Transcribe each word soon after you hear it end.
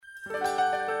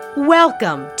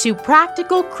Welcome to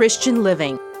Practical Christian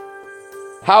Living.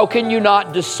 How can you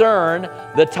not discern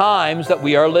the times that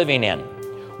we are living in?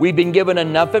 We've been given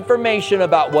enough information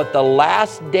about what the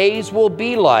last days will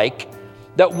be like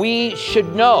that we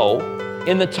should know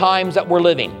in the times that we're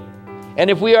living. And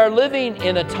if we are living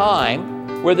in a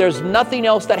time where there's nothing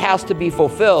else that has to be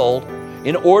fulfilled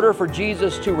in order for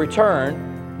Jesus to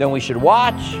return, then we should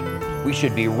watch, we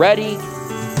should be ready.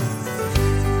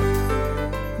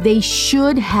 They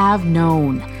should have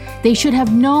known. They should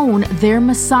have known their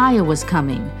Messiah was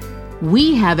coming.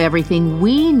 We have everything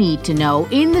we need to know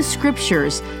in the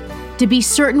Scriptures to be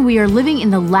certain we are living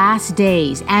in the last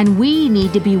days, and we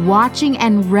need to be watching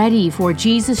and ready for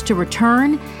Jesus to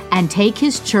return and take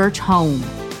His church home.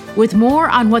 With more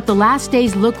on what the last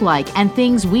days look like and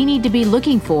things we need to be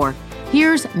looking for,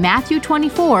 here's Matthew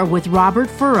 24 with Robert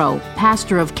Furrow,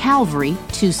 pastor of Calvary,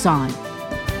 Tucson.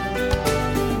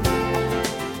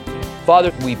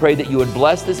 Father, we pray that you would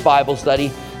bless this Bible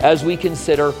study as we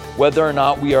consider whether or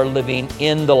not we are living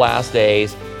in the last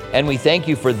days. And we thank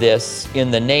you for this.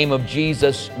 In the name of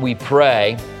Jesus, we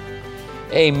pray.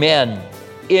 Amen.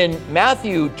 In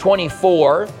Matthew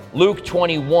 24, Luke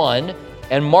 21,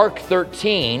 and Mark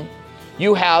 13,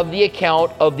 you have the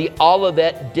account of the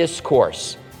Olivet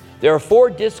Discourse. There are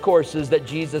 4 discourses that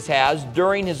Jesus has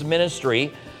during his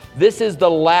ministry. This is the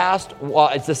last,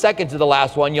 it's the second to the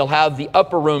last one. You'll have the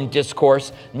Upper Room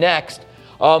Discourse next.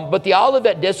 But the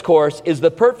Olivet Discourse is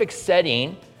the perfect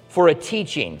setting for a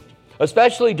teaching,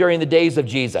 especially during the days of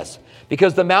Jesus,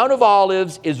 because the Mount of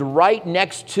Olives is right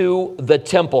next to the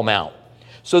Temple Mount.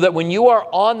 So that when you are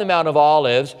on the Mount of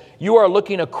Olives, you are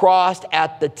looking across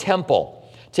at the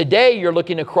temple. Today, you're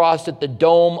looking across at the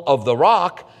Dome of the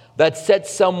Rock that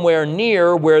sits somewhere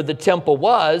near where the temple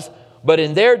was. But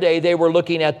in their day, they were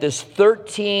looking at this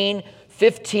 13,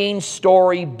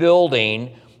 15-story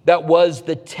building that was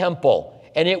the temple.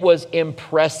 And it was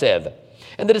impressive.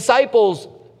 And the disciples,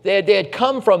 they had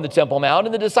come from the Temple Mount,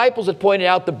 and the disciples had pointed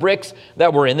out the bricks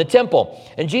that were in the temple.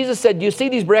 And Jesus said, "Do you see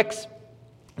these bricks?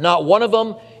 Not one of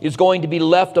them is going to be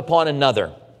left upon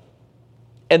another."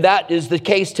 And that is the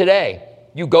case today.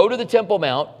 You go to the Temple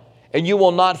Mount, and you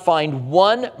will not find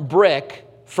one brick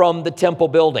from the temple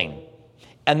building.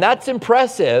 And that's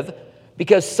impressive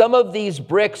because some of these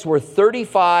bricks were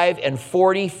 35 and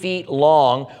 40 feet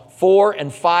long, 4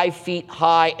 and 5 feet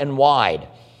high and wide.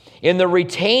 In the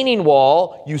retaining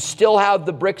wall, you still have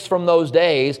the bricks from those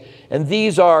days, and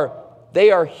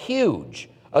they are huge.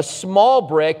 A small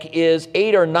brick is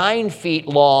 8 or 9 feet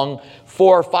long,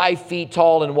 4 or 5 feet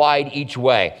tall and wide each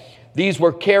way. These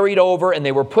were carried over and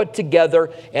they were put together,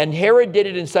 and Herod did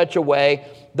it in such a way.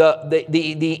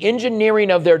 The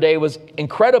engineering of their day was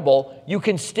incredible. You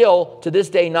can still, to this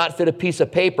day, not fit a piece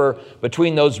of paper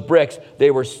between those bricks.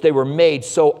 They were made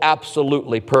so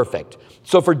absolutely perfect.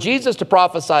 So for Jesus to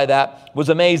prophesy that was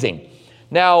amazing.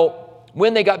 Now,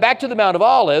 when they got back to the Mount of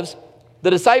Olives, the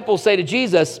disciples say to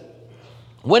Jesus,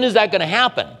 "When is that going to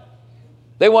happen?"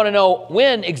 They want to know,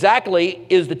 when exactly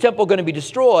is the temple going to be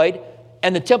destroyed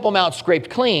and the Temple Mount scraped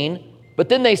clean? But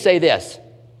then they say this,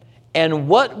 "And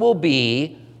what will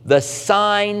be the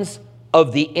signs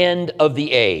of the end of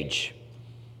the age?"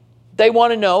 They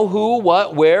want to know who,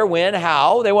 what, where, when,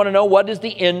 how. They want to know what is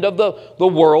the end of the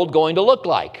world going to look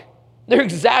like. They're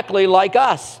exactly like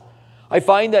us. I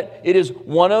find that it is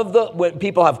when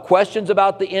people have questions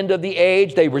about the end of the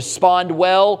age, they respond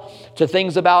well to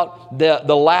things about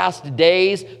the last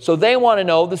days. So they want to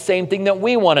know the same thing that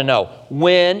we want to know.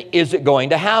 When is it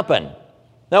going to happen?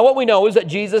 Now what we know is that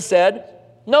Jesus said,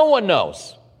 no one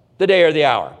knows the day or the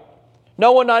hour.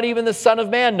 No one, not even the Son of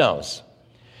Man, knows.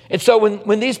 And so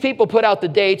when these people put out the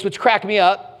dates, which cracked me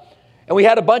up, and we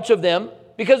had a bunch of them,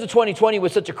 because of 2020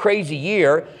 was such a crazy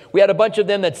year, we had a bunch of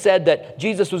them that said that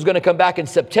Jesus was going to come back in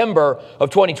September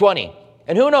of 2020.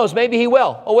 And who knows, maybe he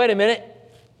will. Oh, wait a minute.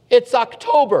 It's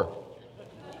October.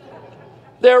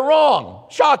 They're wrong.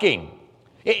 Shocking.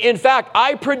 In fact,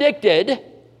 I predicted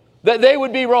that they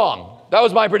would be wrong. That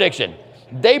was my prediction.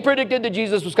 They predicted that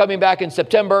Jesus was coming back in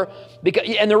September,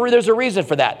 and there's a reason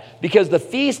for that. Because the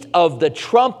Feast of the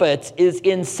Trumpets is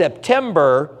in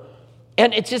September,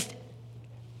 and it's just,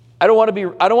 I don't want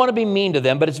to be mean to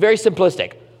them, but it's very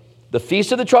simplistic. The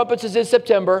Feast of the Trumpets is in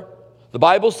September. The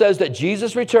Bible says that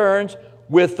Jesus returns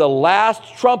with the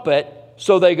last trumpet.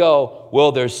 So they go,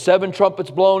 well, there's 7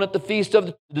 trumpets blown at the Feast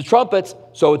of the Trumpets,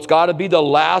 so it's got to be the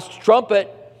last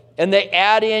trumpet. And they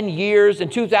add in years. In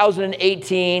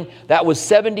 2018, that was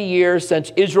 70 years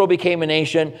since Israel became a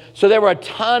nation. So there were a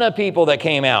ton of people that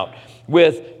came out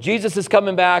with Jesus is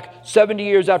coming back 70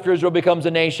 years after Israel becomes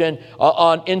a nation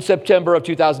in September of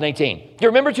 2018. Do you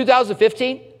remember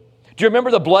 2015? Do you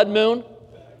remember the blood moon?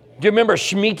 Do you remember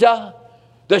Shemitah?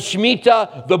 The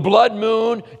Shemitah, the blood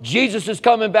moon. Jesus is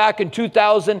coming back in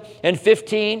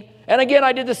 2015. And again,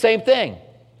 I did the same thing.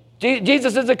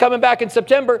 Jesus isn't coming back in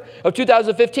September of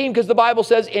 2015 because the Bible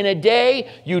says in a day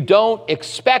you don't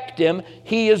expect him,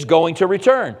 he is going to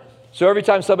return. So every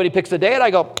time somebody picks a date,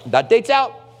 I go, that date's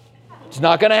out. It's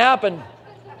not going to happen.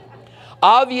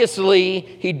 Obviously,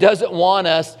 he doesn't want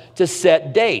us to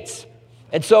set dates.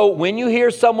 And so when you hear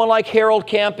someone like Harold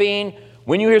Camping,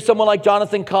 when you hear someone like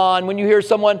Jonathan Kahn, when you hear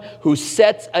someone who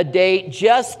sets a date,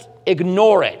 just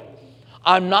ignore it.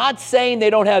 I'm not saying they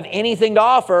don't have anything to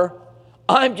offer.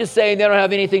 I'm just saying they don't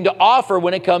have anything to offer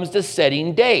when it comes to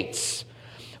setting dates.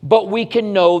 But we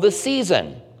can know the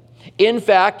season. In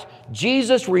fact,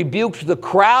 Jesus rebuked the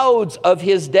crowds of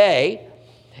his day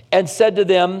and said to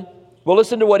them, well,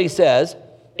 listen to what he says.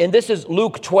 And this is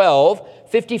Luke 12,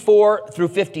 54 through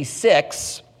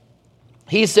 56.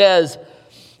 He says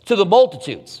to the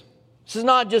multitudes, this is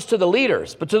not just to the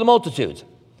leaders, but to the multitudes.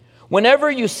 Whenever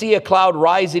you see a cloud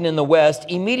rising in the west,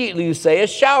 immediately you say a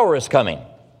shower is coming.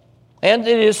 And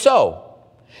it is so.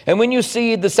 And when you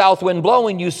see the south wind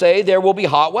blowing, you say there will be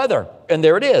hot weather. And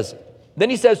there it is. Then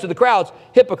he says to the crowds,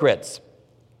 hypocrites,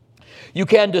 you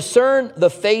can discern the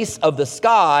face of the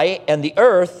sky and the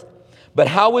earth, but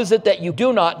how is it that you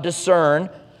do not discern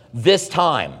this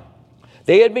time?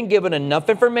 They had been given enough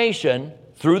information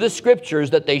through the scriptures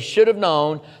that they should have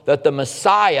known that the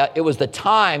Messiah, it was the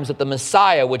times that the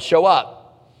Messiah would show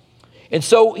up. And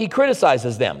so he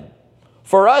criticizes them.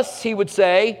 For us, he would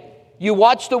say, you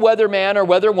watch the weatherman or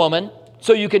weatherwoman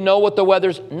so you can know what the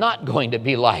weather's not going to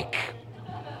be like.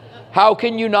 How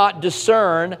can you not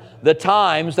discern the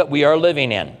times that we are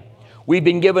living in? We've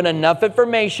been given enough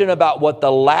information about what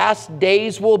the last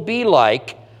days will be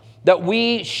like that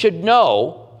we should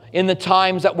know in the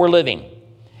times that we're living.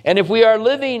 And if we are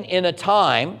living in a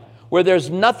time where there's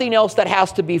nothing else that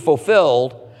has to be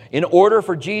fulfilled in order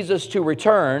for Jesus to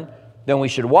return, then we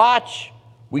should watch,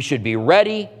 we should be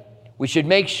ready, we should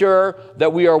make sure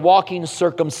that we are walking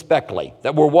circumspectly,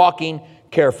 that we're walking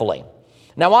carefully.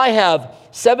 Now, I have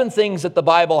 7 things that the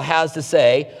Bible has to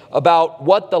say about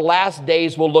what the last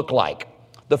days will look like.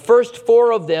 The first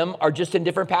 4 of them are just in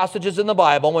different passages in the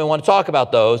Bible, and we want to talk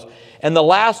about those. And the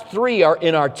last 3 are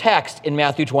in our text in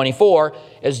Matthew 24,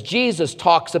 as Jesus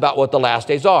talks about what the last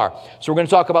days are. So we're going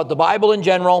to talk about the Bible in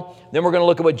general, then we're going to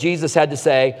look at what Jesus had to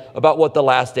say about what the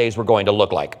last days were going to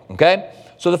look like, okay?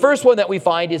 So the first one that we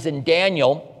find is in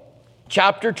Daniel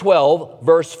chapter 12,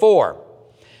 verse 4.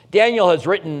 Daniel has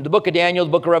written, the book of Daniel,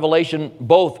 the book of Revelation,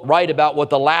 both write about what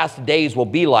the last days will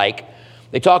be like.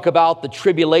 They talk about the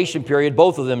tribulation period,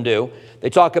 both of them do. They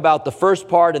talk about the first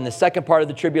part and the second part of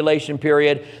the tribulation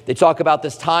period. They talk about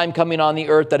this time coming on the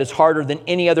earth that is harder than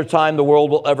any other time the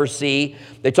world will ever see.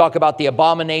 They talk about the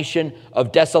abomination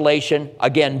of desolation.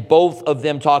 Again, both of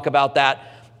them talk about that.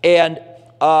 And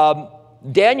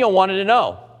Daniel wanted to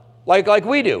know, like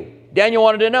we do. Daniel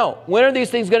wanted to know, when are these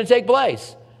things going to take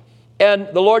place? And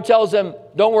the Lord tells him,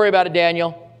 don't worry about it,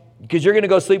 Daniel, because you're going to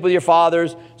go sleep with your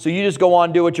fathers, so you just go on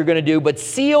and do what you're going to do. But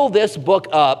seal this book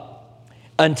up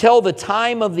until the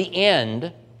time of the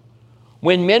end,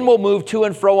 when men will move to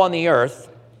and fro on the earth,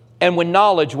 and when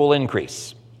knowledge will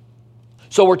increase.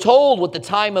 So we're told what the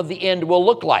time of the end will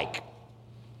look like.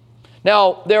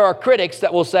 Now, there are critics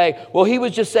that will say, well, he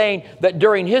was just saying that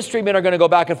during history, men are going to go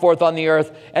back and forth on the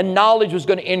earth, and knowledge was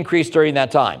going to increase during that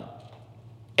time.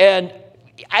 And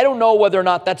I don't know whether or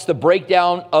not that's the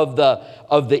breakdown of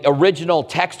the original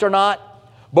text or not,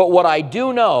 but what I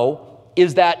do know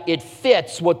is that it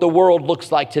fits what the world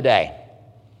looks like today.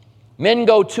 Men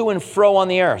go to and fro on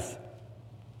the earth.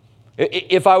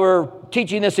 If I were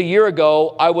teaching this a year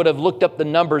ago, I would have looked up the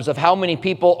numbers of how many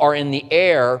people are in the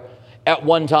air at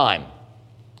one time.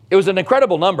 It was an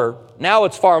incredible number. Now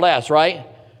it's far less, right?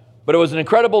 But it was an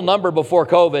incredible number before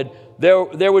COVID.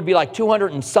 There would be like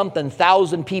 200 and something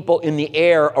thousand people in the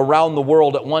air around the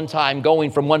world at one time going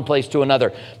from one place to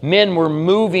another. Men were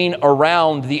moving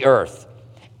around the earth.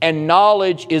 And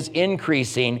knowledge is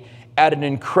increasing at an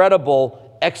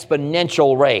incredible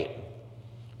exponential rate.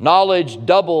 Knowledge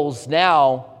doubles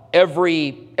now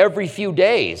every few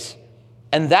days.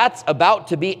 And that's about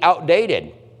to be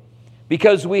outdated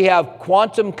because we have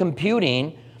quantum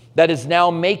computing that is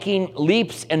now making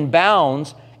leaps and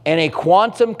bounds. And a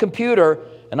quantum computer,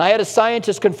 and I had a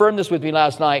scientist confirm this with me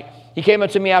last night. He came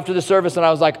up to me after the service and I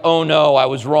was like, oh no, I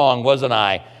was wrong, wasn't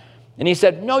I? And he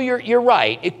said, no, you're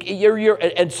right.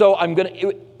 And so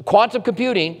quantum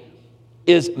computing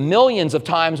is millions of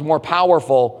times more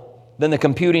powerful than the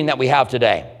computing that we have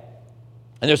today.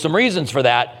 And there's some reasons for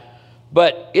that,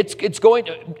 but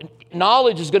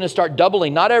knowledge is going to start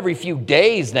doubling, not every few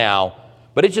days now,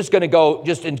 but it's just going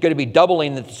to be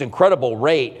doubling at this incredible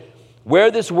rate.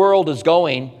 Where this world is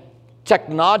going, I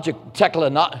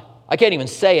can't even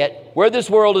say it, where this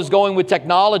world is going with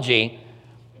technology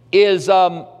is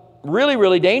really,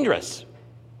 really dangerous.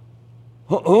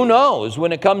 Who knows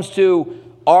when it comes to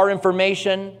our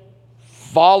information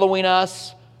following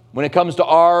us, when it comes to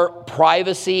our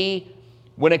privacy,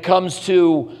 when it comes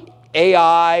to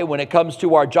AI, when it comes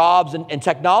to our jobs, and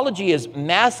technology is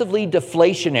massively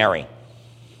deflationary,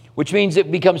 which means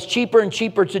it becomes cheaper and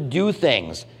cheaper to do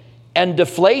things. And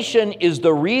deflation is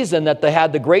the reason that they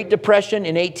had the Great Depression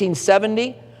in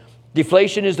 1870.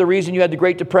 Deflation is the reason you had the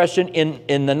Great Depression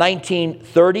in the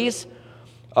 1930s.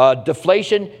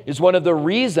 Deflation is one of the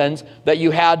reasons that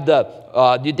you had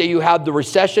the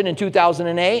recession in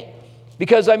 2008.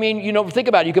 Because, I mean, think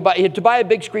about it. To buy a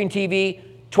big screen TV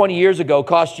 20 years ago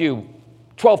cost you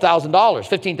 $12,000,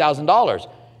 $15,000.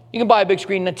 You can buy a big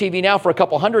screen TV now for a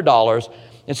couple $100.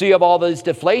 And so you have all this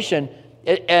deflation.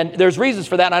 And there's reasons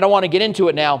for that, and I don't want to get into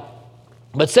it now.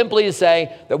 But simply to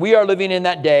say that we are living in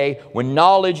that day when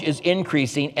knowledge is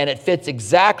increasing, and it fits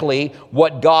exactly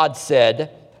what God said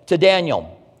to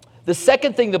Daniel. The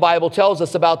second thing the Bible tells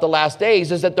us about the last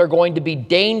days is that they're going to be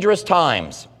dangerous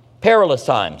times, perilous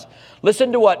times.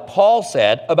 Listen to what Paul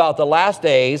said about the last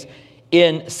days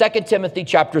in 2 Timothy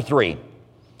chapter 3.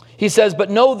 He says, "But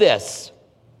know this,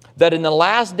 that in the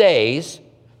last days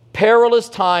perilous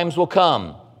times will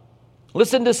come."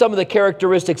 Listen to some of the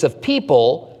characteristics of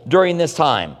people during this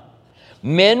time.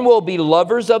 "Men will be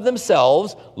lovers of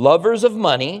themselves, lovers of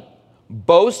money,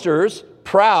 boasters,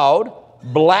 proud,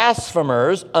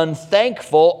 blasphemers,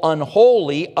 unthankful,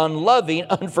 unholy, unloving,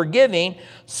 unforgiving,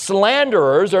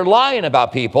 slanderers," or lying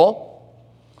about people,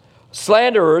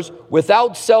 "slanderers,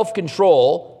 without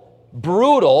self-control,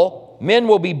 brutal." Men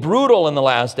will be brutal in the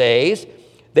last days.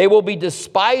 "They will be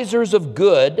despisers of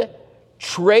good,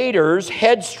 traitors,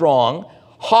 headstrong,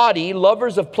 haughty,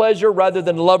 lovers of pleasure rather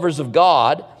than lovers of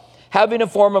God, having a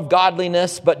form of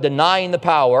godliness but denying the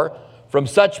power. From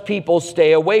such people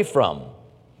stay away from."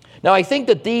 Now, I think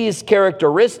that these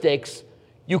characteristics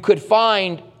you could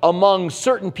find among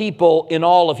certain people in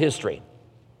all of history.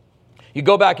 You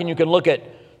go back and you can look at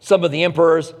some of the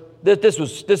emperors.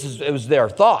 It was their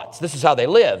thoughts. This is how they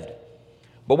lived.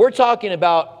 But we're talking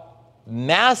about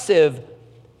massive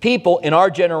people in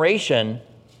our generation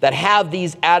that have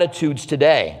these attitudes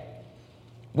today.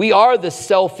 We are the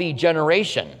selfie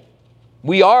generation.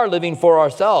 We are living for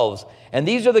ourselves. And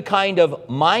these are the kind of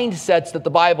mindsets that the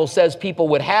Bible says people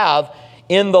would have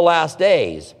in the last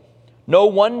days. No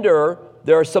wonder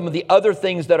there are some of the other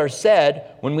things that are said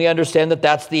when we understand that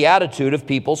that's the attitude of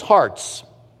people's hearts.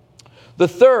 The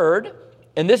third,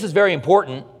 and this is very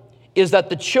important, is that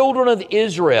the children of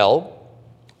Israel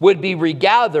would be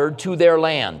regathered to their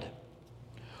land.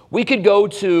 We could go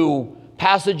to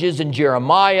passages in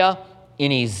Jeremiah,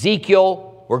 in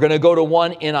Ezekiel. We're going to go to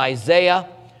one in Isaiah.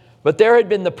 But there had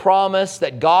been the promise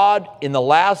that God in the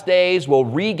last days will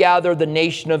regather the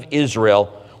nation of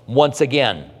Israel once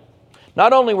again.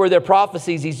 Not only were there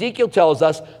prophecies, Ezekiel tells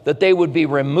us that they would be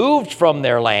removed from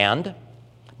their land,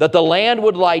 that the land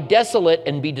would lie desolate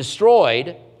and be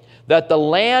destroyed, that the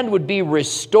land would be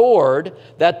restored,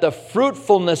 that the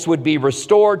fruitfulness would be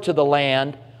restored to the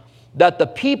land, that the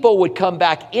people would come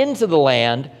back into the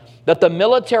land, that the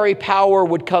military power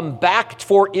would come back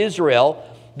for Israel,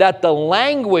 that the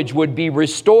language would be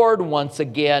restored once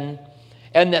again,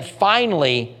 and that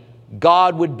finally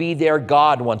God would be their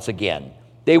God once again.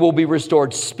 They will be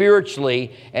restored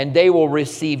spiritually, and they will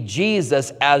receive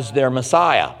Jesus as their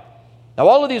Messiah. Now,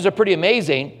 all of these are pretty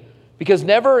amazing, because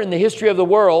never in the history of the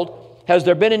world has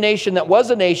there been a nation that was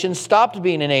a nation, stopped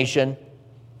being a nation,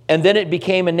 and then it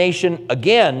became a nation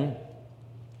again,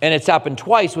 and it's happened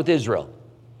twice with Israel.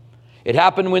 It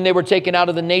happened when they were taken out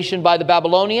of the nation by the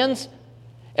Babylonians,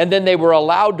 and then they were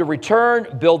allowed to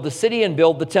return, build the city, and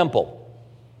build the temple.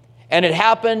 And it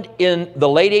happened in the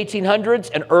late 1800s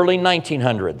and early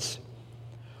 1900s,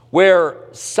 where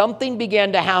something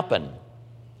began to happen,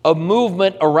 a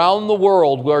movement around the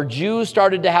world where Jews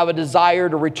started to have a desire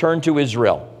to return to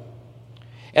Israel.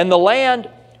 And the land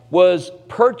was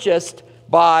purchased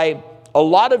by a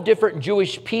lot of different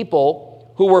Jewish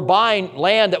people who were buying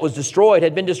land that was destroyed,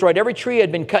 had been destroyed. Every tree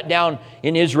had been cut down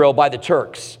in Israel by the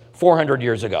Turks 400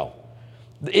 years ago.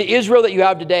 The Israel that you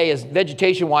have today, is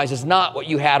vegetation-wise, is not what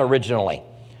you had originally.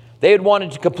 They had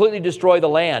wanted to completely destroy the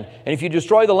land. And if you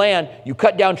destroy the land, you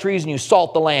cut down trees and you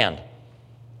salt the land.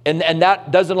 And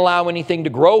that doesn't allow anything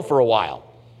to grow for a while.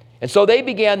 And so they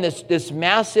began this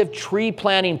massive tree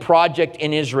planting project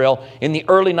in Israel in the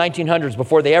early 1900s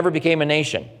before they ever became a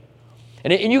nation.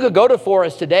 And you could go to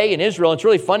forests today in Israel. It's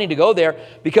really funny to go there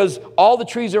because all the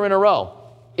trees are in a row.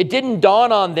 It didn't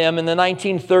dawn on them in the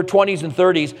 1920s and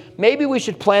 30s, maybe we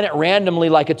should plant it randomly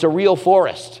like it's a real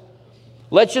forest.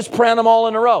 Let's just plant them all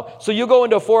in a row. So you go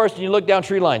into a forest and you look down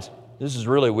tree lines. This is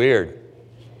really weird.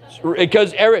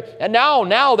 Because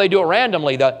now they do it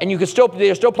randomly. And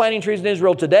they're still planting trees in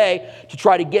Israel today to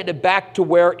try to get it back to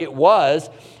where it was.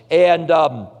 And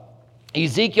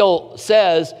Ezekiel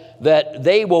says that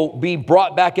they will be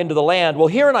brought back into the land. Well,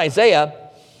 here in Isaiah,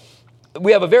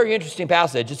 we have a very interesting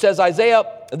passage. It says, Isaiah,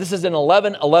 this is in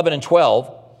 11, 11, and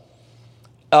 12.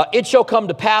 It shall come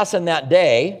to pass in that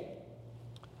day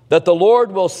that the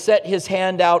Lord will set his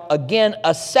hand out again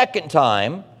a second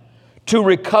time to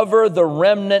recover the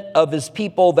remnant of his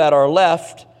people that are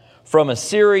left from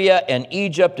Assyria and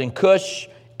Egypt and Cush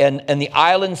and the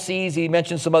island seas. He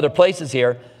mentions some other places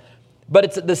here. But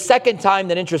it's the second time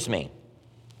that interests me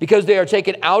because they are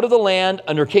taken out of the land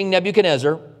under King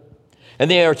Nebuchadnezzar, and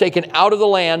they are taken out of the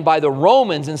land by the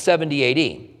Romans in 70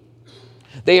 AD.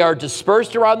 They are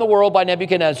dispersed around the world by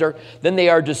Nebuchadnezzar. Then they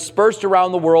are dispersed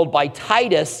around the world by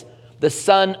Titus, the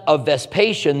son of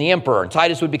Vespasian, the emperor. And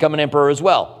Titus would become an emperor as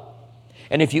well.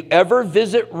 And if you ever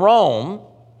visit Rome,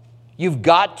 you've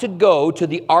got to go to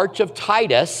the Arch of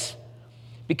Titus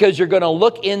because you're going to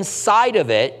look inside of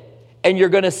it and you're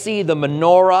going to see the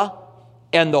menorah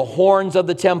and the horns of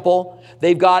the temple.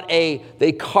 They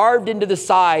carved into the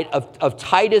side of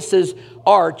Titus's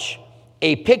arch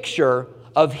a picture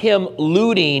of him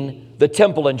looting the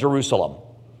temple in Jerusalem.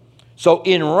 So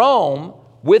in Rome,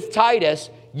 with Titus,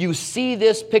 you see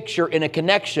this picture in a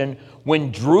connection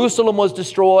when Jerusalem was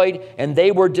destroyed and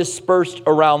they were dispersed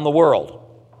around the world.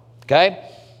 Okay?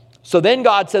 So then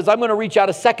God says, I'm going to reach out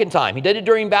a second time. He did it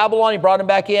during Babylon. He brought them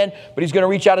back in, but he's going to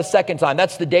reach out a second time.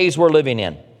 That's the days we're living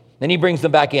in. Then he brings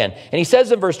them back in. And he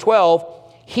says in verse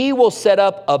 12, he will set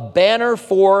up a banner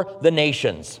for the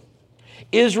nations.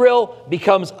 Israel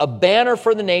becomes a banner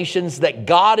for the nations that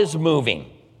God is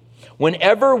moving.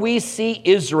 Whenever we see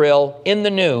Israel in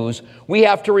the news, we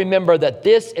have to remember that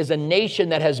this is a nation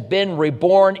that has been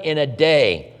reborn in a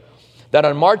day. That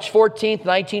on March 14th,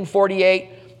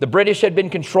 1948, the British had been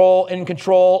in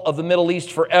control of the Middle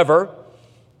East forever.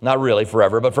 Not really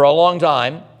forever, but for a long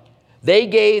time.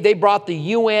 They brought the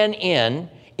UN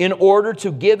in order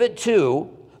to give it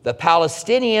to the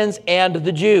Palestinians and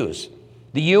the Jews.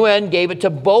 The UN gave it to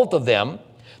both of them.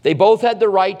 They both had the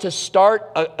right to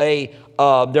start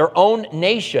their own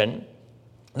nation.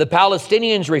 The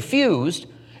Palestinians refused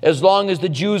as long as the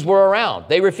Jews were around.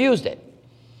 They refused it.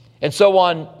 And so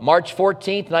on March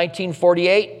 14th,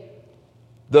 1948,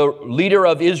 the leader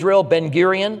of Israel,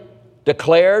 Ben-Gurion,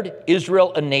 declared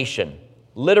Israel a nation,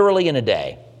 literally in a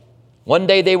day. One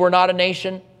day they were not a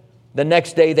nation. The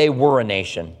next day they were a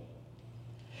nation.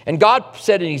 And God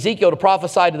said in Ezekiel to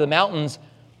prophesy to the mountains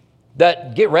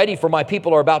that get ready for my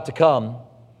people are about to come.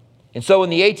 And so in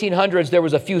the 1800s, there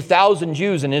was a few thousand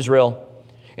Jews in Israel.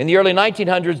 In the early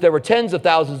 1900s, there were tens of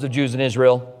thousands of Jews in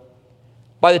Israel.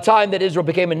 By the time that Israel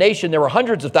became a nation, there were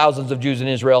hundreds of thousands of Jews in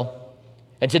Israel.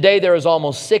 And today there is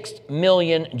almost 6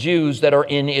 million Jews that are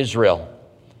in Israel.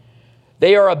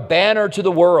 They are a banner to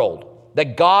the world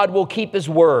that God will keep his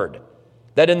word,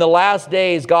 that in the last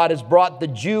days God has brought the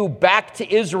Jew back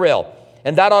to Israel.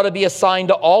 And that ought to be a sign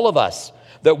to all of us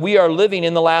that we are living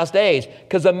in the last days.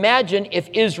 Because imagine if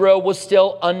Israel was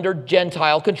still under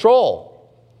Gentile control.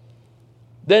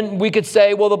 Then we could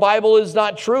say, well, the Bible is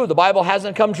not true. The Bible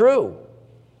hasn't come true.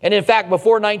 And in fact,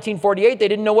 before 1948, they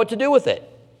didn't know what to do with it.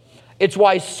 It's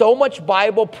why so much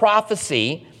Bible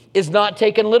prophecy is not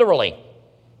taken literally.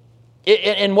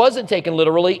 And wasn't taken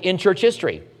literally in church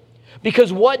history.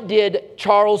 Because what did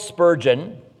Charles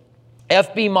Spurgeon,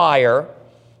 F.B. Meyer,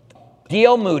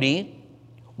 D.L. Moody,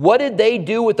 what did they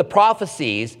do with the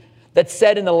prophecies that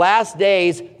said in the last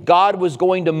days God was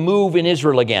going to move in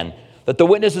Israel again? That the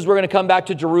witnesses were going to come back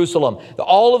to Jerusalem.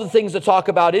 All of the things that talk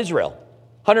about Israel.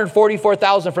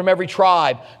 144,000 from every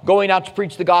tribe going out to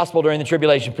preach the gospel during the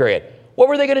tribulation period. What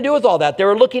were they going to do with all that? They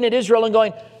were looking at Israel and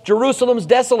going, Jerusalem's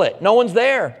desolate. No one's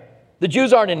there. The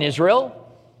Jews aren't in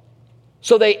Israel.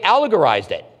 So they allegorized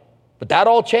it. But that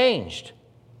all changed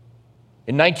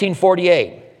in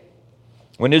 1948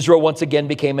 when Israel once again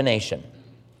became a nation.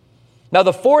 Now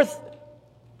the fourth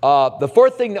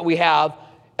thing that we have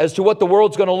as to what the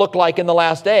world's going to look like in the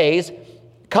last days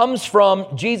comes from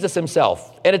Jesus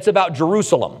himself, and it's about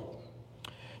Jerusalem.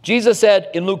 Jesus said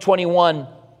in Luke 21,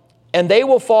 and they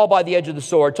will fall by the edge of the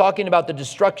sword, talking about the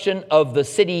destruction of the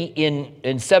city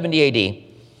in 70 AD.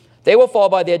 They will fall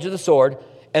by the edge of the sword,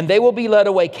 and they will be led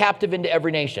away captive into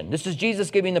every nation. This is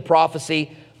Jesus giving the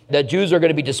prophecy that Jews are going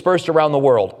to be dispersed around the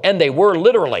world. And they were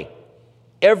literally.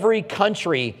 Every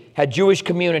country had Jewish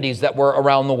communities that were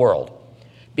around the world.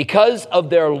 Because of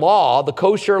their law, the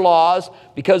kosher laws,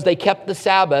 because they kept the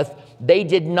Sabbath,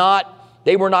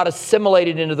 they were not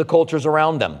assimilated into the cultures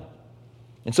around them.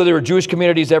 And so there were Jewish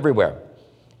communities everywhere.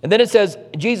 And then it says,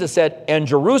 Jesus said, and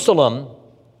Jerusalem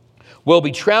will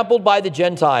be trampled by the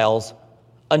Gentiles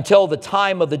until the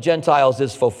time of the Gentiles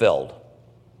is fulfilled.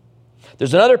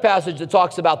 There's another passage that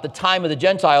talks about the time of the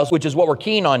Gentiles, which is what we're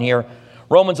keen on here.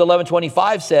 Romans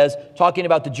 11:25 says, talking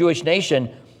about the Jewish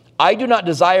nation, I do not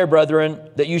desire, brethren,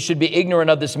 that you should be ignorant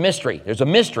of this mystery. There's a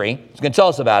mystery. He's going to tell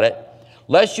us about it.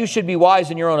 Lest you should be wise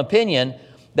in your own opinion,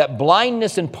 that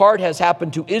blindness in part has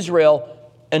happened to Israel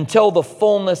until the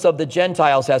fullness of the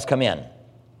Gentiles has come in.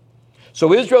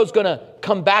 So Israel's going to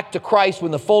come back to Christ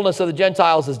when the fullness of the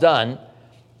Gentiles is done,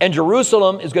 and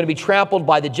Jerusalem is going to be trampled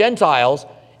by the Gentiles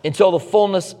until the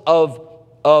fullness of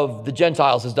the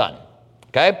Gentiles is done.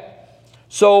 Okay?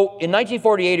 So in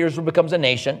 1948, Israel becomes a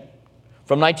nation.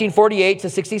 From 1948 to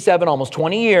 67, almost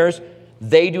 20 years,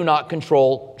 they do not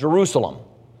control Jerusalem.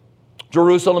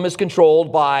 Jerusalem is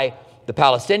controlled by the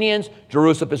Palestinians.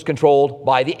 Jerusalem is controlled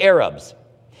by the Arabs.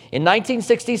 In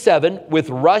 1967, with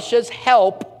Russia's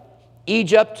help,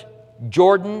 Egypt,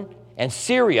 Jordan, and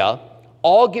Syria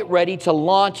all get ready to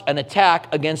launch an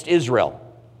attack against Israel.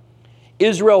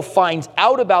 Israel finds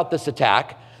out about this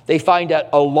attack. They find out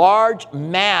a large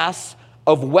mass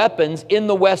of weapons in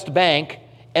the West Bank,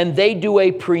 and they do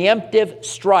a preemptive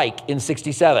strike in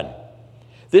 67.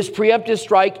 This preemptive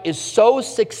strike is so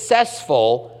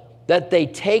successful that they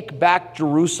take back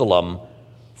Jerusalem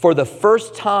for the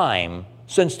first time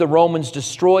since the Romans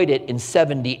destroyed it in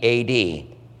 70 AD.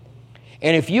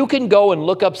 And if you can go and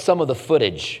look up some of the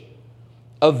footage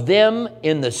of them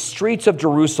in the streets of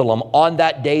Jerusalem on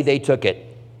that day they took it,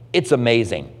 it's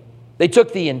amazing. They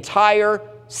took the entire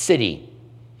city.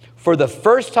 For the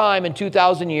first time in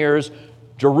 2,000 years,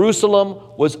 Jerusalem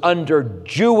was under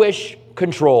Jewish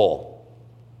control.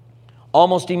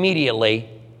 Almost immediately,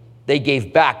 they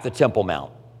gave back the Temple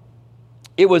Mount.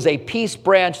 It was a peace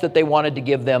branch that they wanted to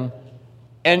give them.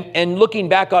 And looking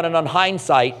back on it on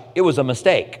hindsight, it was a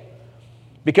mistake.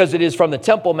 Because it is from the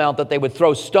Temple Mount that they would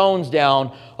throw stones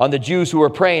down on the Jews who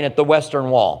were praying at the Western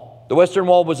Wall. The Western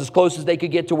Wall was as close as they could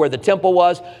get to where the temple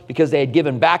was because they had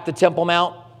given back the Temple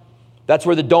Mount. That's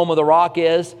where the Dome of the Rock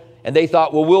is. And they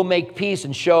thought, well, we'll make peace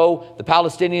and show the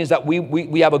Palestinians that we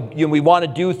want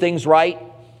to do things right.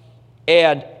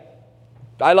 And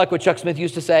I like what Chuck Smith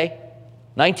used to say.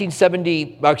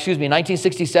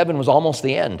 1967 was almost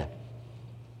the end.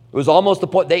 It was almost the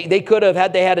point. They could have,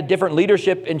 had they had a different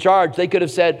leadership in charge, they could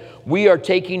have said, we are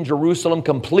taking Jerusalem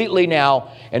completely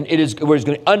now, and we're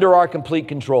going to under our complete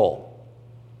control.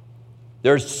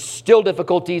 There's still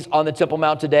difficulties on the Temple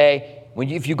Mount today.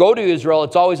 If you go to Israel,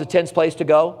 it's always a tense place to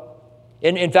go.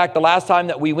 In fact, the last time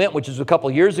that we went, which was a couple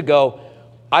years ago,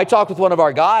 I talked with one of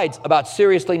our guides about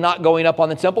seriously not going up on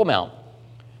the Temple Mount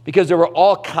because there were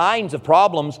all kinds of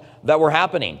problems that were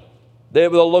happening.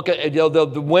 They'll look at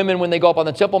the women when they go up on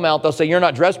the Temple Mount, they'll say, you're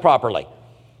not dressed properly.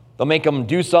 They'll make them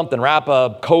do something, wrap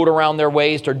a coat around their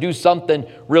waist or do something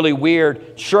really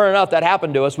weird. Sure enough, that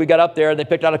happened to us. We got up there and they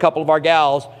picked out a couple of our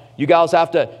gals. You guys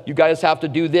have to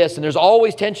do this. And there's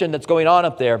always tension that's going on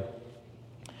up there.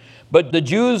 But the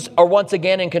Jews are once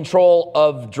again in control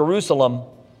of Jerusalem,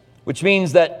 which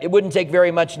means that it wouldn't take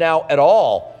very much now at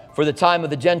all for the time of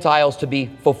the Gentiles to be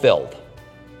fulfilled.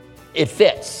 It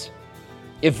fits.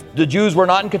 If the Jews were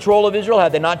not in control of Israel,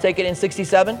 had they not taken it in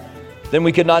 67, then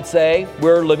we could not say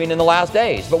we're living in the last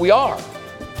days. But we are,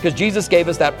 because Jesus gave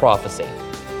us that prophecy.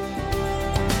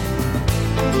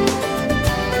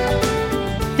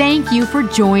 Thank you for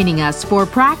joining us for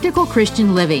Practical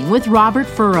Christian Living with Robert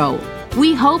Furrow.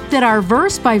 We hope that our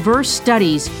verse-by-verse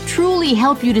studies truly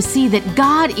help you to see that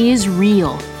God is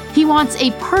real. He wants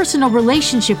a personal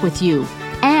relationship with you,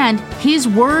 and His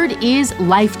Word is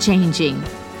life-changing.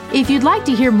 If you'd like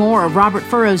to hear more of Robert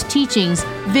Furrow's teachings,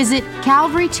 visit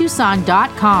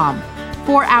CalvaryTucson.com.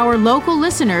 For our local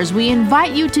listeners, we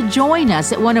invite you to join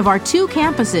us at one of our two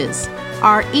campuses.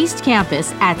 Our East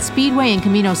Campus at Speedway and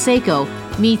Camino Seco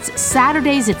meets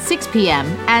Saturdays at 6 p.m.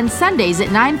 and Sundays at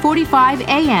 9:45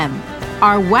 a.m.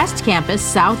 Our West Campus,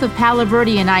 south of Palo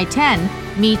Verde and I-10,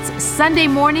 meets Sunday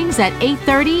mornings at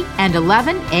 8:30 and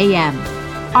 11 a.m.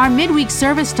 Our midweek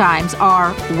service times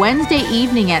are Wednesday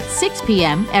evening at 6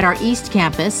 p.m. at our East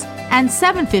Campus and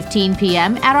 7:15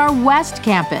 p.m. at our West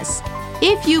Campus.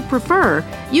 If you prefer,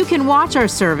 you can watch our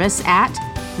service at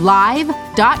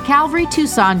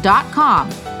live.calvarytucson.com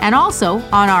and also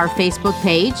on our Facebook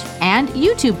page and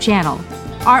YouTube channel.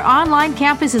 Our online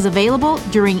campus is available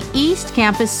during East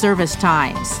Campus service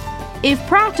times. If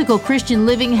Practical Christian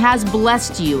Living has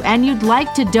blessed you and you'd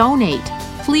like to donate,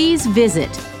 please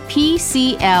visit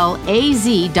PCLAZ.org.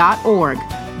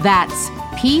 That's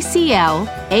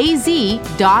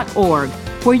PCLAZ.org,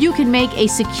 where you can make a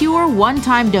secure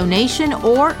one-time donation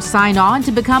or sign on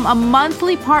to become a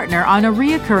monthly partner on a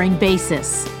reoccurring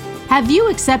basis. Have you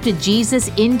accepted Jesus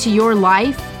into your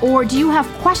life, or do you have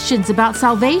questions about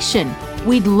salvation?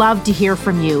 We'd love to hear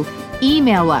from you.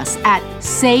 Email us at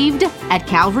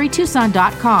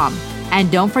saved@calvarytucson.com. And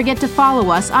don't forget to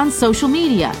follow us on social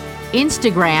media,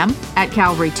 Instagram at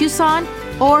Calvary Tucson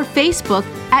or Facebook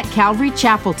at Calvary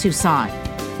Chapel Tucson.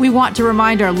 We want to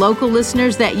remind our local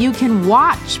listeners that you can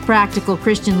watch Practical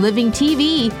Christian Living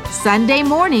TV Sunday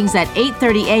mornings at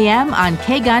 8:30 a.m. on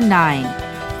KGUN 9.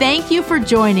 Thank you for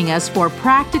joining us for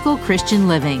Practical Christian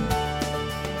Living.